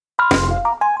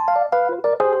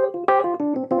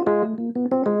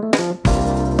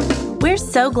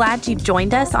So glad you've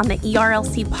joined us on the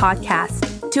ERLC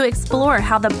podcast to explore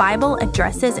how the Bible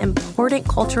addresses important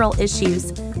cultural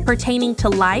issues pertaining to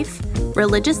life,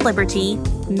 religious liberty,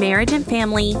 marriage and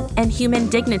family, and human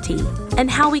dignity, and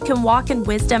how we can walk in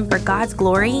wisdom for God's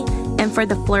glory and for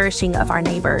the flourishing of our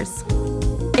neighbors.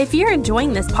 If you're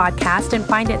enjoying this podcast and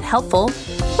find it helpful,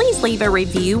 please leave a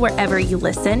review wherever you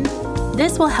listen.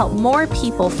 This will help more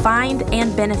people find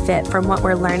and benefit from what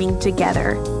we're learning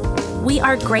together. We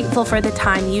are grateful for the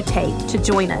time you take to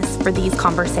join us for these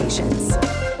conversations.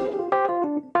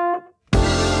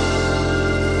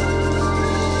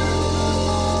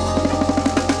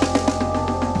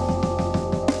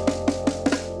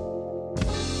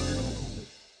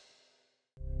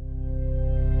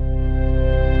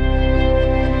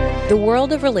 The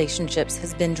world of relationships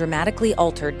has been dramatically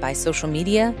altered by social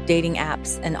media, dating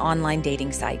apps, and online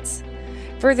dating sites.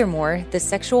 Furthermore, the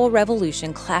sexual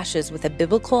revolution clashes with a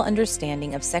biblical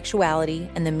understanding of sexuality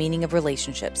and the meaning of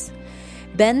relationships.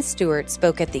 Ben Stewart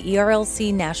spoke at the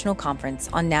ERLC National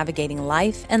Conference on navigating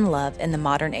life and love in the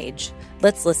modern age.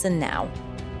 Let's listen now.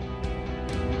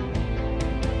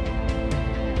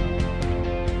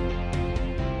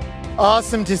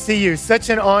 Awesome to see you. Such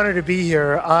an honor to be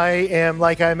here. I am,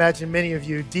 like I imagine many of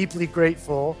you, deeply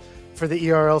grateful for the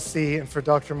ERLC and for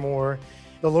Dr. Moore.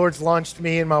 The Lord's launched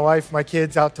me and my wife, my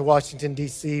kids out to Washington,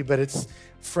 D.C., but it's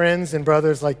friends and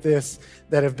brothers like this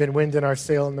that have been wind in our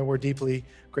sail and that we're deeply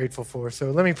grateful for. So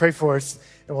let me pray for us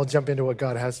and we'll jump into what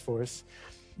God has for us.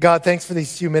 God, thanks for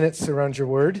these few minutes around your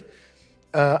word.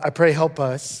 I pray help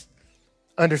us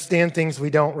understand things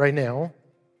we don't right now,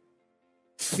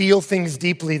 feel things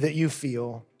deeply that you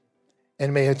feel,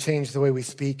 and may it change the way we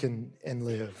speak and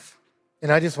live.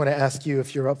 And I just want to ask you,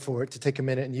 if you're up for it, to take a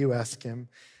minute and you ask him.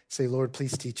 Say, Lord,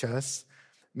 please teach us.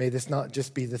 May this not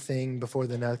just be the thing before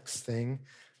the next thing,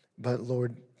 but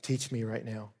Lord, teach me right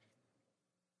now.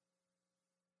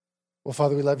 Well,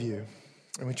 Father, we love you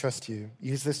and we trust you.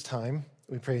 Use this time.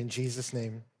 We pray in Jesus'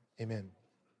 name, amen.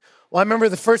 Well, I remember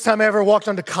the first time I ever walked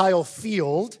onto Kyle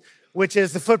Field, which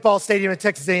is the football stadium at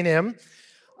Texas A&M.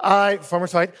 Former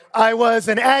site. I was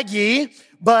an Aggie,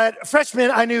 but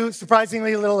freshman, I knew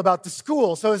surprisingly little about the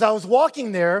school. So as I was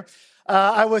walking there,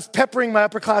 I was peppering my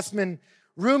upperclassmen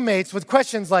roommates with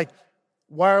questions like,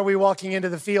 why are we walking into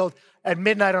the field at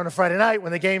midnight on a Friday night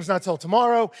when the game's not till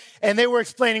tomorrow? And they were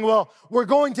explaining, well, we're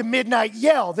going to midnight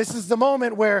yell. This is the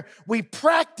moment where we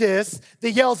practice the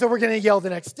yells that we're going to yell the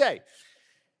next day.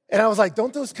 And I was like,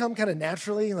 don't those come kind of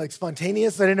naturally, like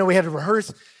spontaneous? I didn't know we had to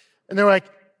rehearse. And they're like,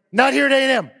 not here at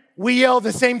A&M. We yell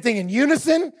the same thing in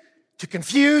unison to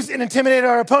confuse and intimidate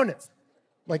our opponents.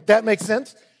 Like, that makes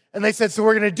sense. And they said, so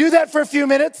we're going to do that for a few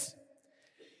minutes.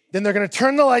 Then they're going to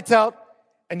turn the lights out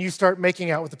and you start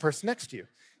making out with the person next to you.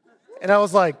 And I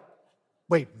was like,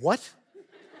 wait, what?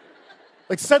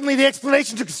 Like, suddenly the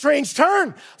explanation took a strange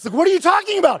turn. I was like, what are you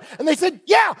talking about? And they said,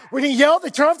 yeah, we're going to yell. They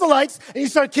turn off the lights and you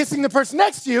start kissing the person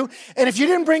next to you. And if you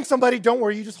didn't bring somebody, don't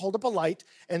worry. You just hold up a light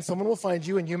and someone will find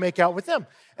you and you make out with them.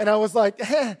 And I was like,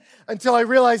 until I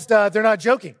realized they're not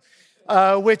joking.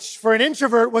 Which for an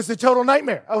introvert was a total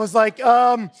nightmare. I was like,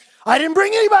 I didn't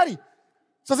bring anybody.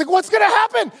 So I was like, what's going to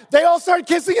happen? They all start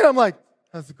kissing and I'm like,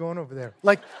 how's it going over there?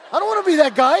 Like, I don't want to be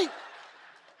that guy.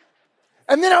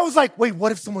 And then I was like, wait,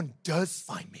 what if someone does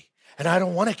find me and I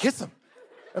don't want to kiss them?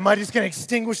 Am I just going to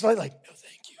extinguish the light? Like, no,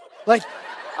 thank you. Like,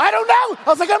 I don't know. I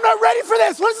was like, I'm not ready for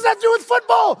this. What does that have to do with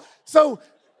football? So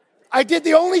I did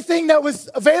the only thing that was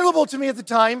available to me at the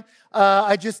time.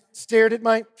 I just stared at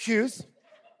my shoes.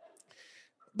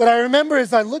 But I remember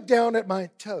as I looked down at my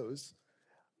toes,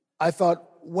 I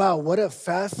thought, wow, what a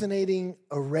fascinating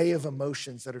array of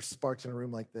emotions that are sparked in a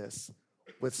room like this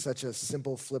with such a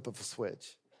simple flip of a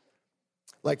switch.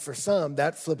 Like for some,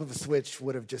 that flip of a switch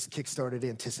would have just kickstarted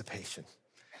anticipation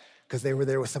because they were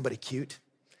there with somebody cute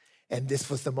and this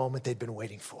was the moment they'd been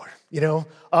waiting for. You know,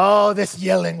 oh, this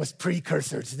yelling was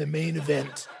precursor to the main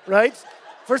event, right?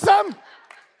 For some.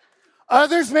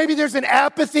 Others, maybe there's an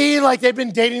apathy, like they've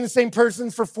been dating the same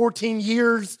person for 14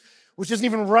 years, which isn't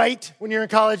even right when you're in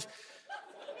college.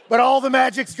 But all the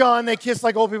magic's gone. They kiss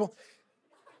like old people.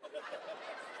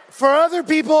 For other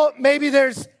people, maybe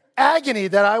there's agony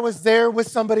that I was there with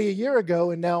somebody a year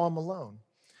ago and now I'm alone.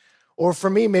 Or for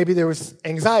me, maybe there was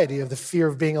anxiety of the fear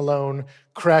of being alone,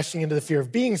 crashing into the fear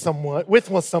of being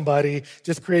with somebody,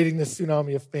 just creating this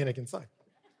tsunami of panic inside.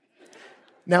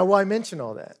 Now, why mention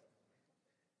all that?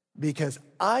 Because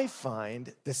I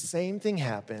find the same thing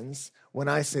happens when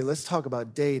I say, let's talk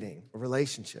about dating,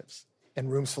 relationships, and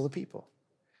rooms full of people.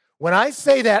 When I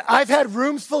say that, I've had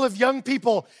rooms full of young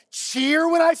people cheer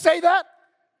when I say that.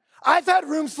 I've had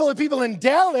rooms full of people in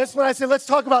Dallas when I say, let's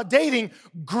talk about dating,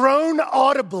 groan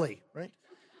audibly, right?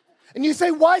 And you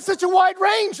say, why such a wide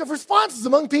range of responses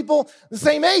among people the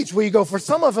same age? Well, you go, for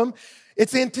some of them,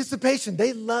 it's anticipation.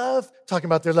 They love talking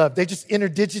about their love. They just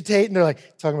interdigitate and they're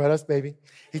like, talking about us, baby.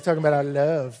 He's talking about our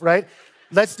love, right?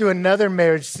 Let's do another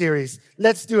marriage series.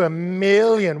 Let's do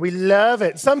 1,000,000. We love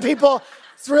it. Some people,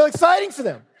 it's real exciting for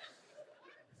them.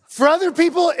 For other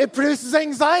people, it produces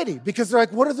anxiety because they're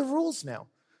like, what are the rules now?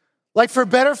 Like for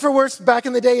better, for worse, back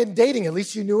in the day in dating, at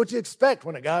least you knew what to expect.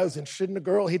 When a guy was interested in a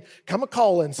girl, he'd come a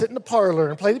call in, sit in the parlor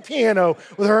and play the piano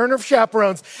with her and her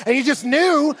chaperones. And you just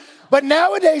knew. But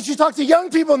nowadays you talk to young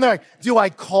people and they're like, do I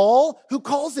call? Who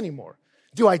calls anymore?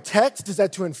 Do I text? Is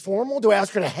that too informal? Do I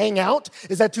ask her to hang out?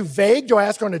 Is that too vague? Do I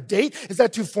ask her on a date? Is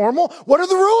that too formal? What are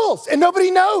the rules? And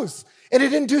nobody knows. And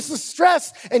it induces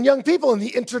stress in young people. And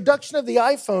the introduction of the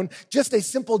iPhone just a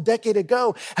simple decade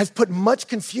ago has put much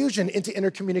confusion into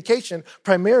intercommunication,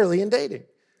 primarily in dating.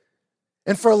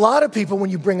 And for a lot of people, when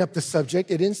you bring up the subject,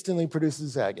 it instantly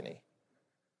produces agony.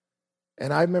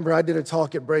 And I remember I did a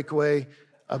talk at Breakaway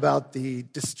about the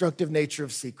destructive nature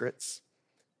of secrets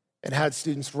and had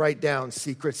students write down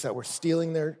secrets that were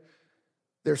stealing their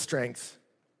strength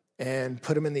and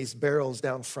put them in these barrels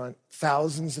down front.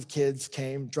 Thousands of kids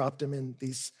came, dropped them in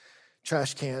these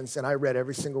trash cans, and I read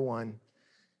every single one.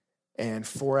 And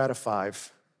 4 out of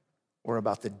 5 were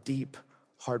about the deep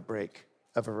heartbreak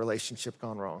of a relationship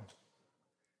gone wrong.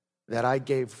 That I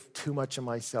gave too much of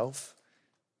myself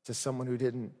to someone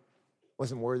who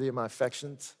wasn't worthy of my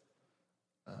affections.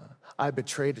 I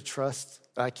betrayed a trust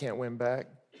that I can't win back.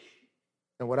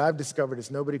 And what I've discovered is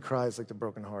nobody cries like the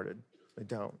brokenhearted. They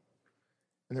don't.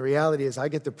 And the reality is I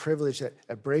get the privilege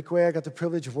at Breakaway, I got the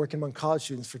privilege of working among college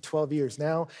students for 12 years.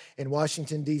 Now in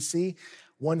Washington, D.C.,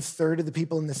 1/3 of the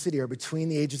people in the city are between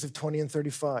the ages of 20 and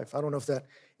 35. I don't know if that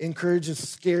encourages,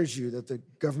 scares you that the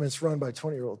government's run by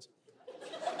 20-year-olds.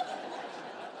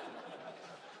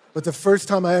 But the first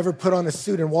time I ever put on a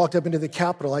suit and walked up into the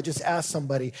Capitol, I just asked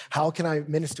somebody, how can I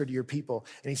minister to your people?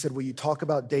 And he said, will you talk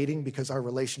about dating because our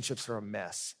relationships are a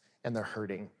mess and they're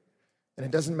hurting. And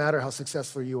it doesn't matter how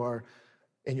successful you are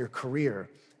in your career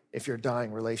if you're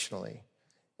dying relationally.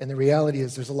 And the reality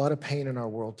is there's a lot of pain in our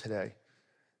world today.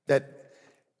 That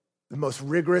the most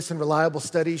rigorous and reliable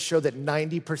studies show that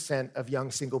 90% of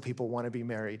young single people want to be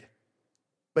married.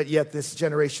 But yet this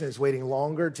generation is waiting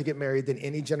longer to get married than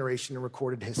any generation in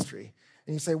recorded history.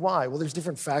 And you say, why? Well, there's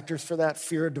different factors for that.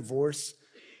 Fear of divorce.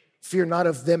 Fear not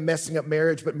of them messing up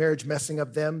marriage, but marriage messing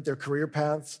up them, their career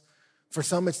paths. For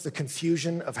some, it's the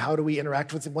confusion of how do we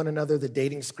interact with one another. The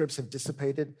dating scripts have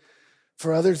dissipated.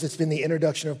 For others, it's been the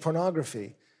introduction of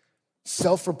pornography.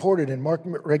 Self-reported in Mark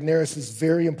Regnerus'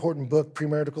 very important book,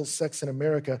 Premarital Sex in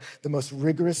America, the most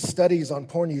rigorous studies on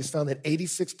porn use found that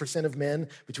 86% of men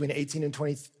between 18 and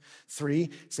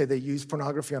 23 say they use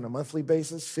pornography on a monthly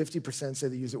basis. 50% say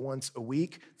they use it once a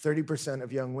week. 30%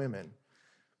 of young women.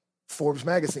 Forbes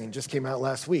magazine just came out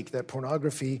last week that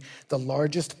pornography, the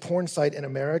largest porn site in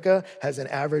America, has an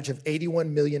average of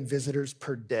 81 million visitors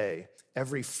per day.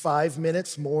 Every 5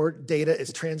 minutes, more data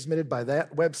is transmitted by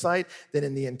that website than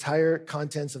in the entire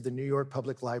contents of the New York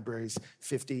Public Library's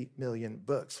 50 million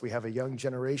books. We have a young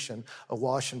generation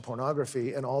awash in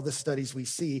pornography, and all the studies we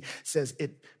see says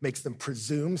it makes them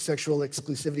presume sexual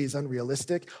exclusivity is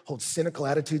unrealistic, hold cynical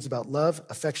attitudes about love,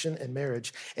 affection, and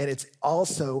marriage. And it's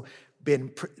also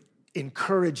been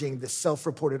encouraging the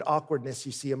self-reported awkwardness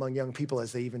you see among young people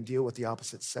as they even deal with the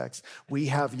opposite sex. We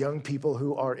have young people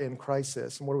who are in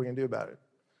crisis, and what are we gonna do about it?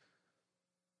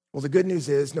 Well, the good news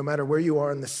is no matter where you are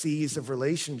in the seas of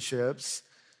relationships,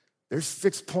 there's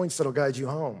fixed points that'll guide you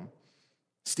home.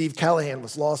 Steve Callahan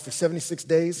was lost for 76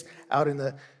 days out in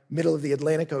the middle of the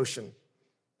Atlantic Ocean,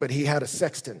 but he had a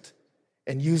sextant.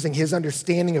 And using his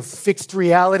understanding of fixed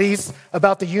realities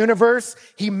about the universe,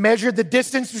 he measured the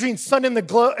distance between sun and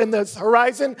the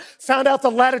horizon, found out the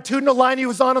latitudinal line he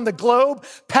was on the globe,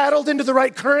 paddled into the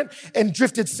right current, and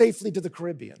drifted safely to the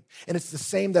Caribbean. And it's the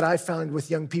same that I found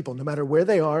with young people. No matter where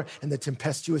they are in the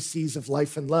tempestuous seas of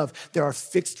life and love, there are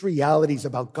fixed realities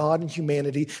about God and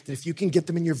humanity that if you can get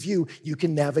them in your view, you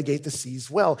can navigate the seas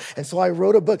well. And so I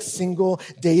wrote a book, Single,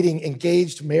 Dating,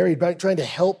 Engaged, Married, trying to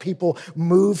help people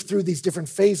move through these different different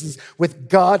phases with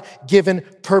God-given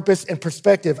purpose and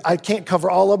perspective. I can't cover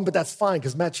all of them, but that's fine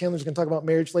because Matt Chandler's going to talk about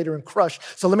marriage later in Crush.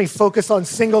 So let me focus on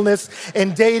singleness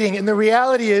and dating. And the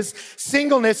reality is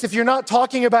singleness, if you're not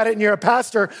talking about it and you're a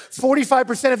pastor,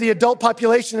 45% of the adult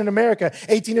population in America,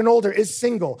 18 and older, is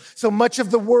single. So much of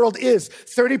the world is.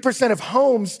 30% of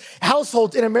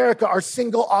households in America are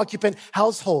single occupant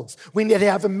households. We need to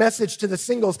have a message to the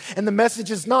singles. And the message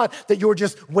is not that you're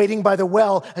just waiting by the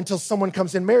well until someone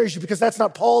comes and marries you, because that's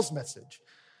not Paul's message.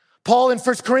 Paul in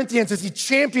 1 Corinthians, as he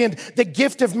championed the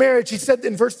gift of marriage, he said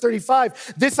in verse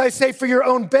 35, "This I say for your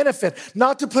own benefit,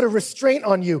 not to put a restraint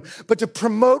on you, but to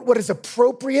promote what is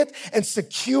appropriate and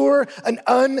secure an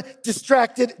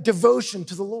undistracted devotion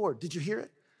to the Lord." Did you hear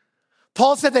it?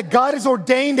 Paul said that God has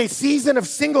ordained a season of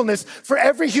singleness for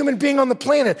every human being on the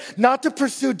planet, not to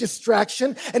pursue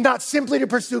distraction and not simply to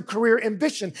pursue career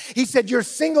ambition. He said your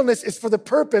singleness is for the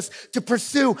purpose to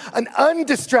pursue an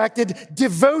undistracted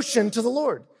devotion to the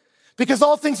Lord, because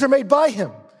all things are made by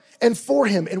him and for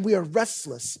him, and we are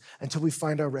restless until we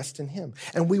find our rest in him.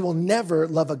 And we will never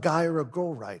love a guy or a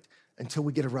girl right until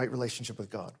we get a right relationship with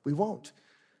God. We won't.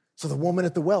 So the woman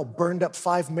at the well burned up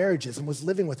 5 marriages and was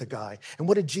living with a guy. And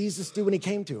what did Jesus do when he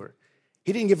came to her?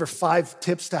 He didn't give her 5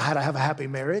 tips to how to have a happy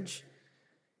marriage.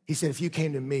 He said, if you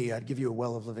came to me, I'd give you a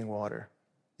well of living water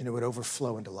and it would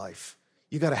overflow into life.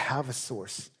 You got to have a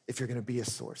source if you're going to be a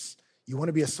source. You want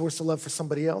to be a source of love for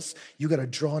somebody else? You got to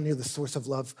draw near the source of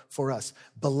love for us.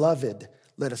 Beloved,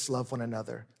 let us love one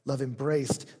another. Love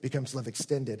embraced becomes love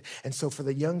extended. And so for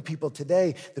the young people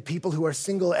today, the people who are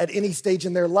single at any stage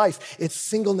in their life,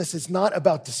 singleness is not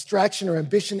about distraction or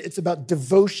ambition. It's about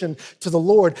devotion to the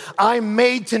Lord. I'm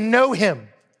made to know him.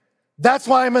 That's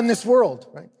why I'm in this world,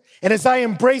 right? And as I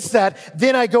embrace that,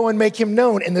 then I go and make him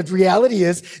known. And the reality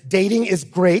is dating is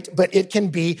great, but it can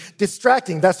be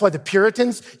distracting. That's why the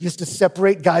Puritans used to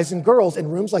separate guys and girls in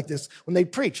rooms like this when they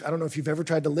preach. I don't know if you've ever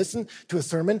tried to listen to a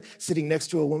sermon sitting next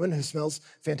to a woman who smells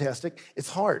fantastic. It's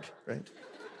hard, right?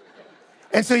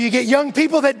 And so you get young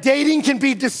people that dating can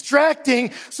be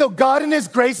distracting. So God in his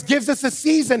grace gives us a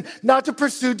season not to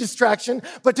pursue distraction,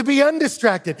 but to be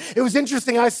undistracted. It was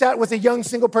interesting. I sat with a young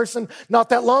single person not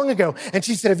that long ago. And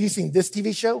she said, have you seen this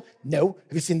TV show? No.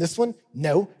 Have you seen this one?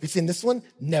 No. Have you seen this one?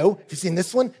 No. Have you seen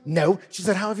this one? No. She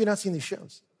said, how have you not seen these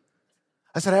shows?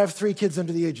 I said, I have 3 kids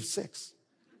under the age of 6.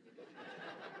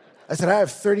 I said, I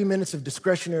have 30 minutes of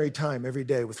discretionary time every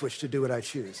day with which to do what I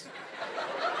choose.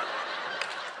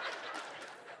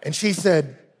 And she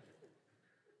said,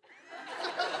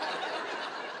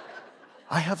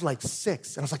 I have like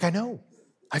 6. And I was like, I know,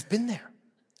 I've been there.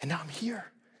 And now I'm here.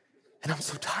 And I'm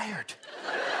so tired.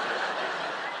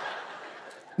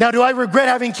 Now, do I regret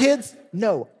having kids?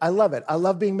 No, I love it. I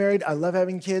love being married. I love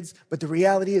having kids. But the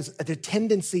reality is the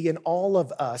tendency in all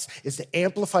of us is to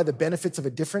amplify the benefits of a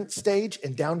different stage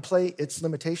and downplay its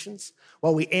limitations,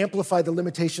 while we amplify the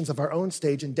limitations of our own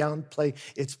stage and downplay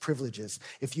its privileges.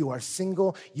 If you are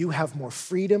single, you have more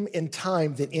freedom and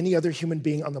time than any other human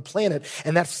being on the planet.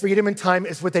 And that freedom and time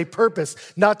is with a purpose,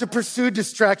 not to pursue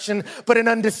distraction, but an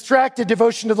undistracted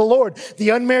devotion to the Lord. The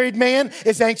unmarried man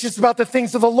is anxious about the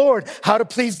things of the Lord, how to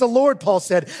please the Lord, Paul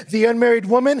said. The unmarried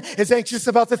woman is anxious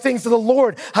about the things of the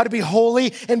Lord, how to be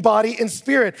holy in body and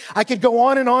spirit. I could go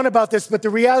on and on about this, but the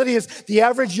reality is the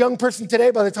average young person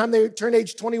today, by the time they turn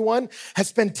age 21, has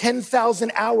spent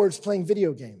 10,000 hours playing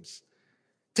video games.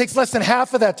 It takes less than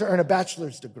half of that to earn a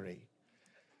bachelor's degree.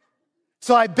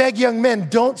 So I beg young men,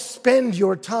 don't spend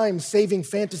your time saving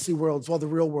fantasy worlds while the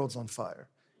real world's on fire.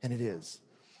 And it is.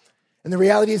 And the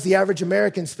reality is the average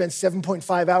American spends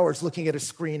 7.5 hours looking at a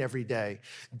screen every day.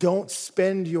 Don't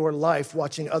spend your life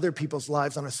watching other people's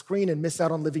lives on a screen and miss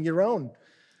out on living your own.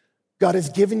 God has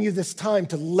given you this time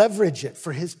to leverage it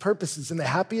for his purposes. And the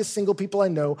happiest single people I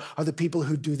know are the people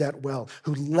who do that well,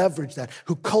 who leverage that,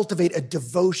 who cultivate a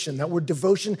devotion. That word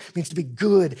devotion means to be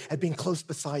good at being close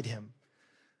beside him.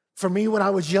 For me, when I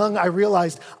was young, I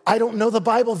realized I don't know the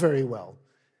Bible very well.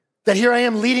 That here I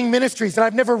am leading ministries and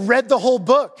I've never read the whole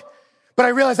book. But I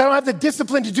realized I don't have the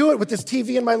discipline to do it with this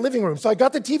TV in my living room. So I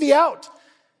got the TV out.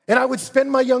 And I would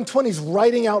spend my young 20s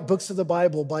writing out books of the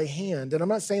Bible by hand. And I'm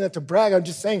not saying that to brag. I'm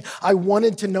just saying I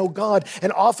wanted to know God.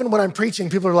 And often when I'm preaching,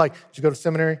 people are like, did you go to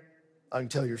seminary? I can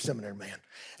tell you're a seminary man.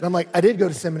 And I'm like, I did go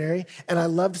to seminary, and I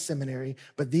loved seminary.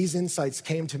 But these insights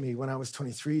came to me when I was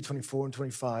 23, 24, and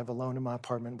 25, alone in my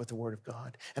apartment with the Word of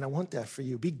God. And I want that for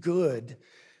you. Be good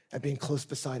at being close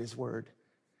beside his Word.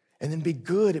 And then be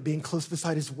good at being close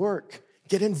beside his work.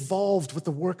 Get involved with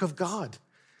the work of God.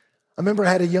 I remember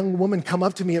I had a young woman come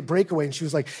up to me at Breakaway and she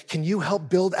was like, can you help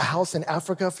build a house in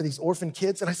Africa for these orphan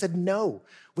kids? And I said, no,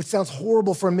 which sounds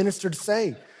horrible for a minister to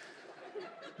say.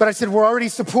 But I said, we're already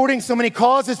supporting so many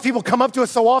causes. People come up to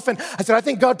us so often. I said, I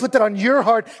think God put that on your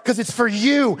heart because it's for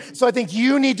you. So I think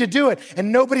you need to do it.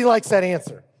 And nobody likes that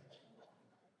answer.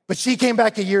 But she came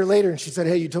back a year later and she said,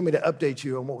 hey, you told me to update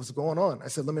you on what was going on. I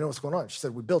said, let me know what's going on. She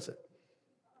said, we built it.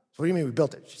 So what do you mean we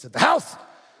built it? She said, the house,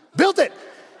 built it.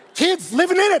 Kids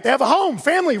living in it. They have a home,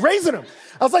 family, raising them.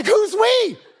 I was like, who's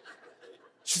we?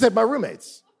 She said, my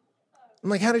roommates. I'm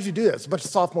like, how did you do this? A bunch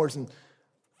of sophomores in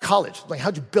college. I'm like,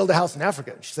 how'd you build a house in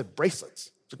Africa? And she said,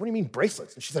 bracelets. I was like, what do you mean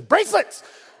bracelets? And she said, bracelets.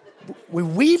 We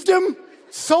weaved them,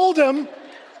 sold them,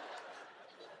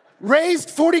 raised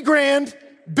 40 grand,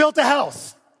 built a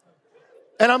house.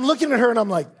 And I'm looking at her and I'm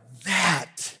like,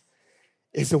 that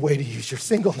is a way to use your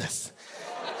singleness.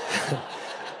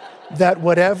 That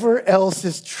whatever else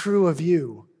is true of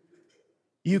you,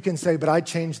 you can say, but I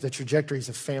changed the trajectories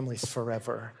of families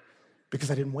forever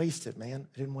because I didn't waste it, man.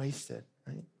 I didn't waste it,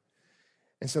 right?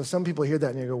 And so some people hear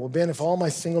that and you go, well, Ben, if all my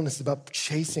singleness is about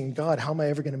chasing God, how am I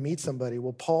ever going to meet somebody?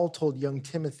 Well, Paul told young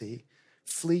Timothy,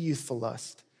 flee youthful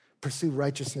lust, pursue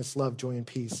righteousness, love, joy, and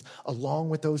peace, along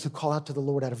with those who call out to the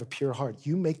Lord out of a pure heart.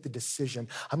 You make the decision.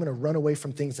 I'm going to run away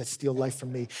from things that steal life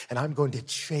from me, and I'm going to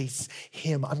chase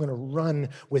him. I'm going to run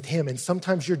with him. And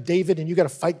sometimes you're David, and you got to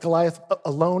fight Goliath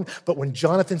alone, but when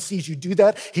Jonathan sees you do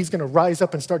that, he's going to rise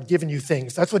up and start giving you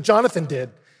things. That's what Jonathan did.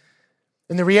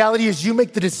 And the reality is you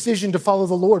make the decision to follow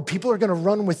the Lord. People are going to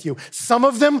run with you. Some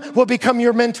of them will become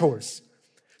your mentors.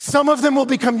 Some of them will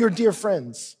become your dear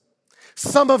friends.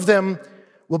 Some of them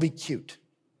will be cute.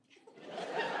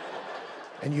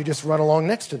 And you just run along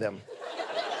next to them.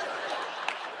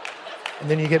 And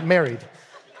then you get married.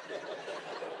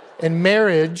 And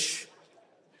marriage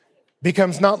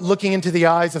becomes not looking into the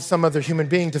eyes of some other human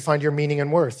being to find your meaning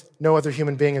and worth. No other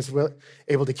human being is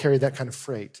able to carry that kind of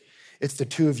freight. It's the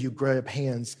two of you grab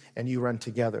hands and you run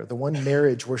together. The one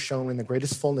marriage we're shown in the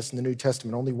greatest fullness in the New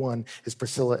Testament, only one, is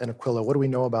Priscilla and Aquila. What do we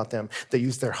know about them? They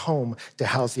used their home to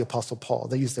house the Apostle Paul.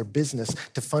 They used their business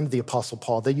to fund the Apostle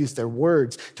Paul. They used their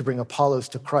words to bring Apollos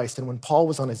to Christ. And when Paul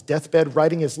was on his deathbed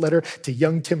writing his letter to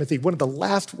young Timothy, one of the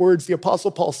last words the Apostle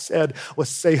Paul said was,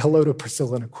 say hello to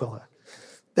Priscilla and Aquila.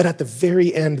 That at the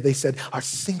very end, they said, our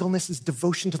singleness is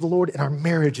devotion to the Lord and our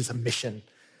marriage is a mission.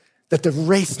 That the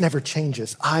race never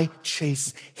changes. I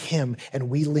chase him, and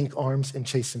we link arms and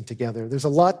chase him together. There's a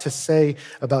lot to say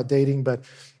about dating, but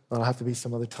it'll have to be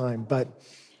some other time. But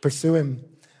pursue him,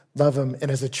 love him. And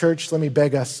as a church, let me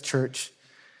beg us, church,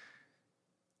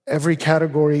 every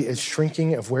category is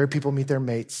shrinking of where people meet their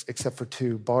mates, except for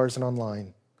two, bars and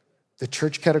online. The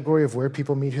church category of where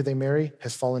people meet who they marry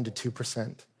has fallen to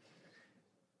 2%.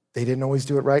 They didn't always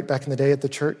do it right back in the day at the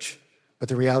church, but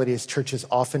the reality is churches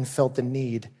often felt the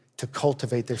need to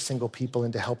cultivate their single people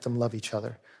and to help them love each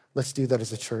other. Let's do that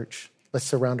as a church. Let's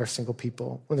surround our single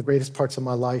people. One of the greatest parts of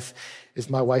my life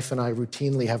is my wife and I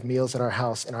routinely have meals at our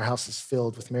house, and our house is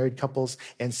filled with married couples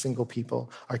and single people.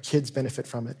 Our kids benefit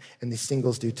from it, and these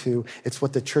singles do too. It's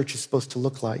what the church is supposed to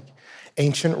look like.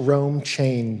 Ancient Rome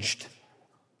changed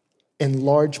in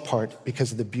large part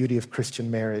because of the beauty of Christian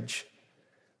marriage.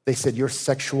 They said your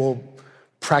sexual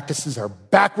practices are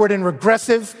backward and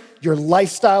regressive. Your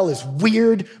lifestyle is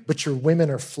weird, but your women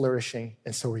are flourishing,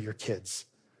 and so are your kids.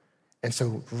 And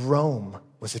so Rome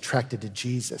was attracted to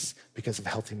Jesus because of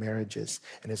healthy marriages.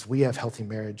 And as we have healthy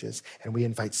marriages and we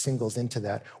invite singles into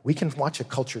that, we can watch a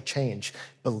culture change.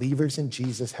 Believers in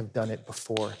Jesus have done it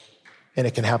before, and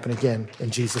it can happen again in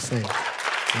Jesus' name.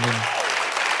 Amen.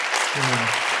 Amen.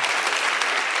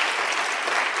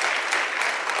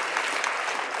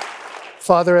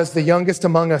 Father, as the youngest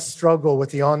among us struggle with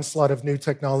the onslaught of new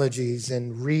technologies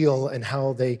and reel and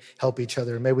how they help each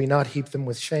other, may we not heap them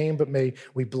with shame, but may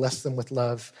we bless them with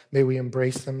love. May we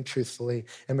embrace them truthfully,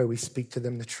 and may we speak to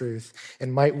them the truth.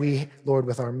 And might we, Lord,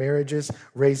 with our marriages,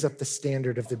 raise up the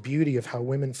standard of the beauty of how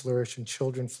women flourish and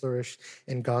children flourish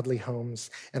in godly homes.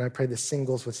 And I pray the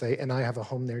singles would say, and I have a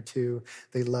home there too.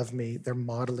 They love me. They're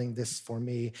modeling this for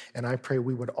me. And I pray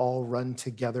we would all run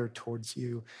together towards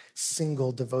you,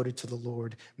 single, devoted to the Lord,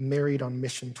 married on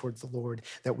mission towards the Lord,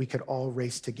 that we could all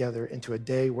race together into a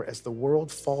day where as the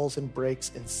world falls and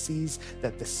breaks and sees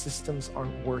that the systems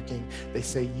aren't working, they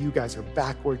say, you guys are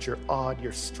backwards, you're odd,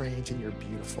 you're strange, and you're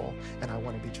beautiful, and I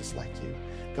want to be just like you.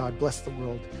 God, bless the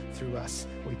world through us.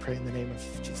 We pray in the name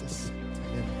of Jesus.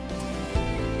 Amen.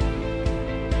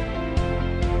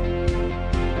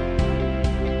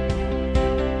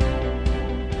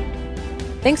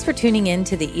 Thanks for tuning in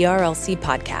to the ERLC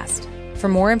podcast. For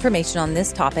more information on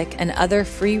this topic and other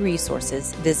free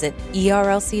resources, visit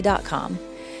erlc.com.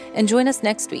 And join us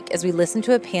next week as we listen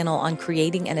to a panel on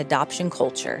creating an adoption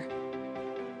culture.